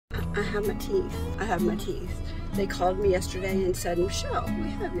I have my teeth. I have my teeth. They called me yesterday and said, Michelle, we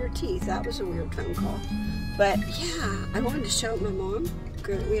have your teeth. That was a weird phone call. But yeah, I wanted to show my mom.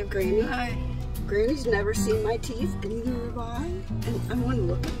 We have Granny. Hi. Granny's never seen my teeth, and neither have I. And I want to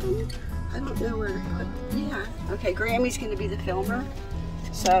look at them. I don't know where to put. Yeah. Okay, Grammy's going to be the filmer.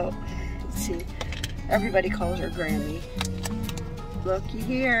 So, let's see. Everybody calls her Grammy. Looky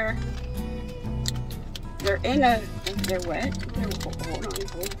here. They're in a. They're wet. Hold on.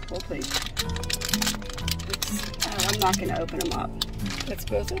 Hold please. I'm not going to open them up. That's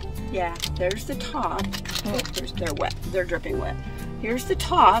both of them? Yeah. There's the top. Oh, they're wet. They're dripping wet. Here's the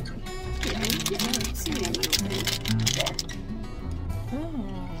top. Yeah, you can't see them, I don't think. There. Oh.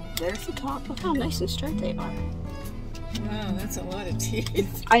 There's the top. Look how nice and straight they are. Wow, that's a lot of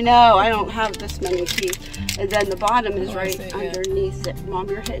teeth. I know. I don't have this many teeth. And then the bottom is right underneath it. Mom,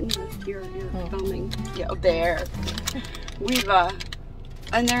 you're hitting you're filming. Yeah, there. We've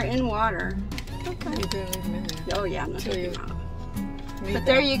and they're in water. Okay. You barely leave them in there. Oh yeah, I'm not taking them out. But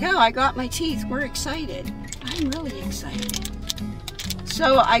there you go. I got my teeth. We're excited. I'm really excited.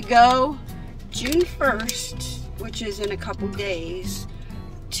 So I go June 1st, which is in a couple days,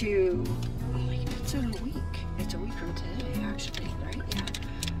 to, oh my God, it's in a week. It's a week from today, actually, right? Yeah.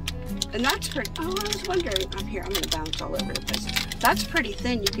 And that's pretty, oh, I was wondering, I'm here, I'm going to bounce all over the place. That's pretty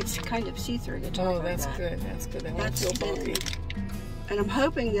thin. You can kind of see through the top. Oh, that's good. That's good. I won't feel bulky. And I'm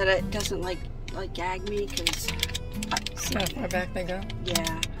hoping that it doesn't like gag me, because See how far back they go?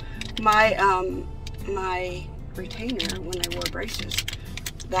 Yeah. My retainer, when I wore braces,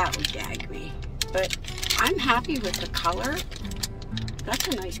 that would gag me. But I'm happy with the color. That's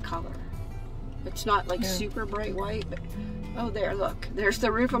a nice color. It's not like super bright white, but oh, there, look. There's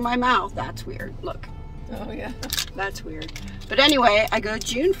the roof of my mouth. That's weird. Look. Oh, yeah. That's weird. But anyway, I go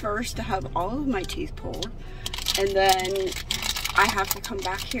June 1st to have all of my teeth pulled. And then I have to come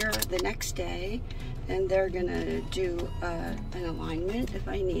back here the next day, and they're going to do an alignment if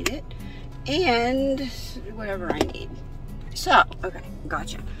I need it. And whatever I need. So, okay,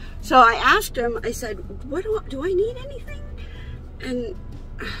 gotcha. So I asked him, I said, "What do I need anything?" And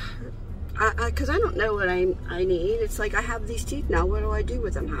because I don't know what I need. It's like, I have these teeth now. What do I do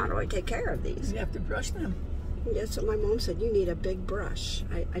with them? How do I take care of these? You have to brush them. That's what my mom said. You need a big brush.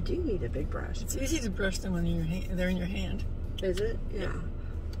 I do need a big brush. It's easy to brush them when they're in your hand. Is it? Yeah.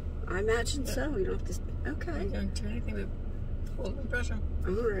 I imagine so. You don't have to. Okay. You don't do anything but hold them and brush them.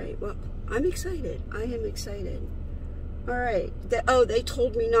 All right. Well, I'm excited. I am excited. All right. They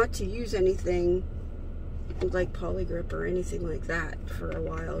told me not to use anything like polygrip or anything like that for a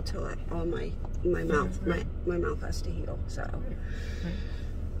while until my mouth my mouth has to heal. So.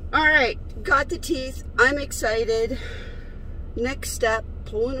 All right. Got the teeth. I'm excited. Next step,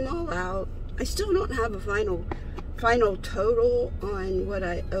 pulling them all out. I still don't have a final total on what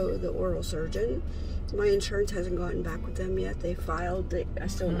I owe the oral surgeon. My insurance hasn't gotten back with them yet. They filed. I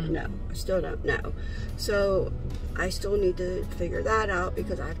still don't know. I still don't know. So I still need to figure that out,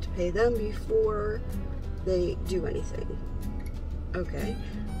 because I have to pay them before they do anything. Okay,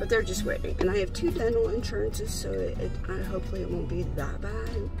 but they're just waiting. And I have 2 dental insurances, so hopefully it won't be that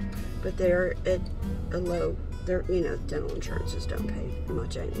bad. But they're at a low. Dental insurances don't pay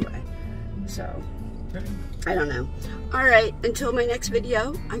much anyway. So. I don't know. All right, until my next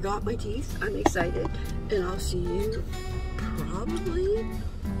video, I got my teeth. I'm excited, and I'll see you probably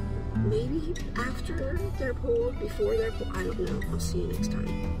maybe after they're pulled, before they're pulled. I don't know. I'll see you next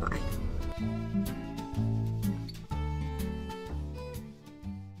time. Bye.